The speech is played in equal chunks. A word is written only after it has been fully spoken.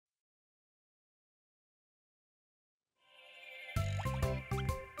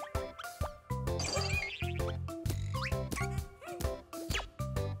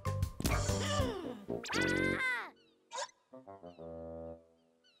The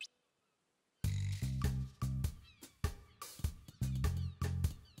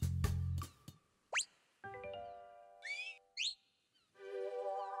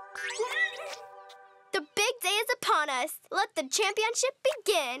big day is upon us. Let the championship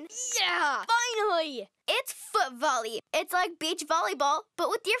begin. Yeah! Finally! It's foot volley. It's like beach volleyball, but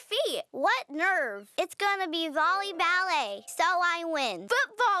with your feet. What nerve? It's gonna be volley ballet, so I win.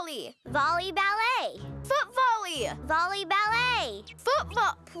 Foot volley. Volley ballet. Foot volley. Volley ballet.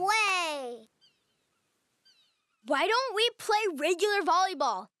 Play. Why don't we play regular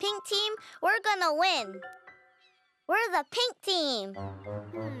volleyball? Pink team, we're gonna win. We're the pink team.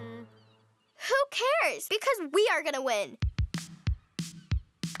 Who cares? Because we are gonna win.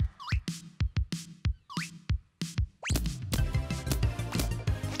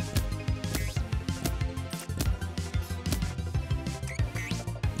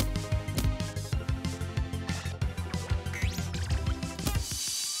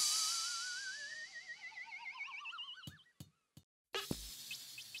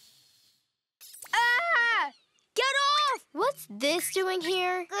 Ah! Get off! What's this doing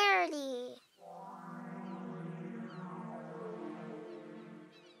here? Gertie.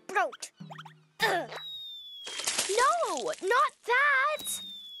 Throat. No, not that.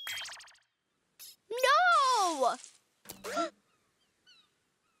 No!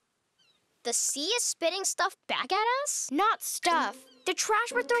 The sea is spitting stuff back at us? Not stuff. The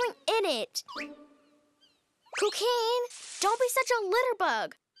trash we're throwing in it. Cuquín, don't be such a litter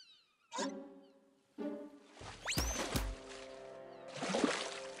bug.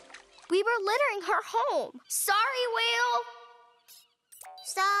 We were littering her home. Sorry, Whale.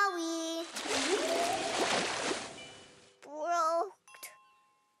 Sorry. Broke.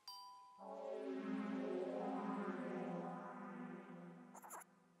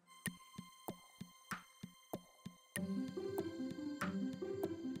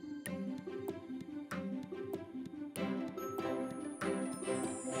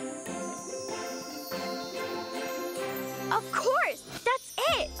 Of course, that's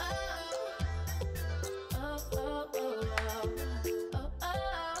it.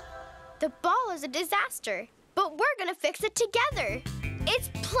 The ball is a disaster, but we're gonna fix it together. It's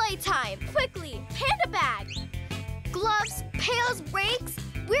playtime. Quickly, panda bag. Gloves, pails, rakes.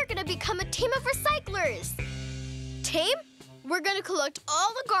 We're gonna become a team of recyclers. Team, we're gonna collect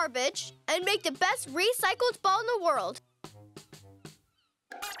all the garbage and make the best recycled ball in the world.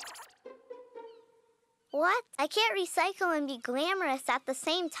 What? I can't recycle and be glamorous at the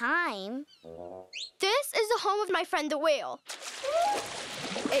same time. This is the home of my friend the whale.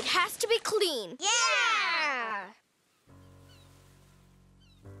 It has to be clean. Yeah!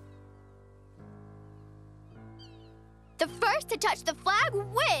 The first to touch the flag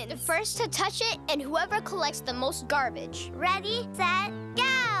wins. The first to touch it and whoever collects the most garbage. Ready, set,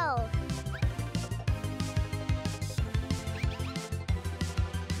 go!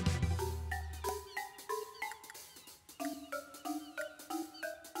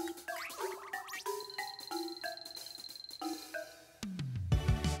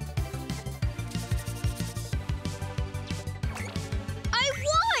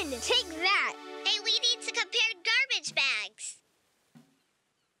 Take that! Hey, we need to compare garbage bags.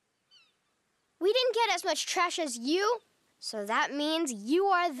 We didn't get as much trash as you, so that means you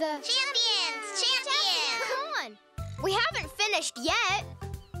are the... Champions! Champions! Come on! We haven't finished yet.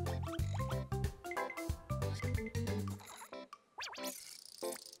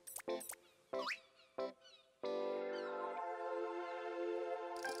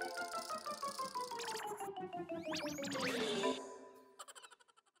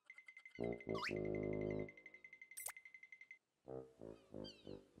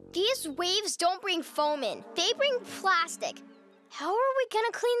 These waves don't bring foam in. They bring plastic. How are we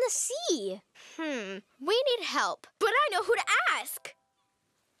gonna clean the sea? We need help, but I know who to ask.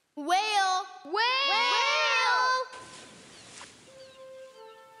 Whale! Whale!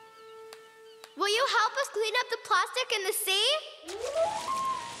 Will you help us clean up the plastic in the sea?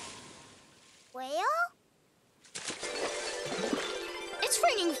 Whale? It's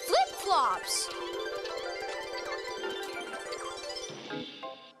raining flip-flops.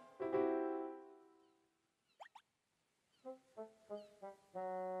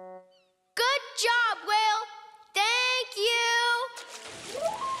 Good job, Whale. Thank you.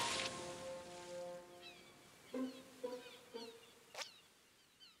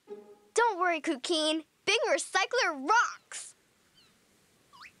 Don't worry, Cuquín. Being a recycler rocks.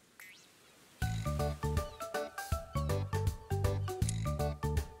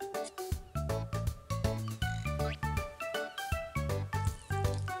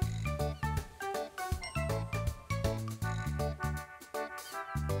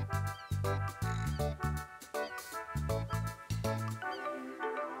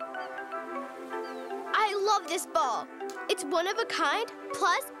 love this ball. It's one of a kind,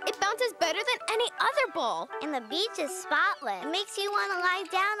 plus it bounces better than any other ball. And the beach is spotless. It makes you want to lie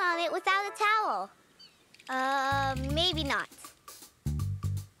down on it without a towel. Maybe not.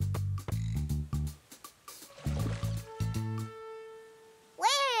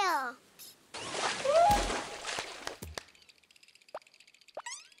 Whale!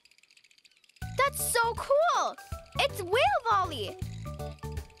 That's so cool! It's whale volley!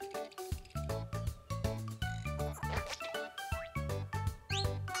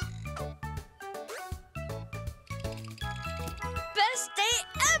 Best day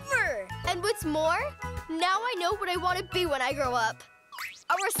ever! And what's more, now I know what I want to be when I grow up.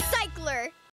 A recycler!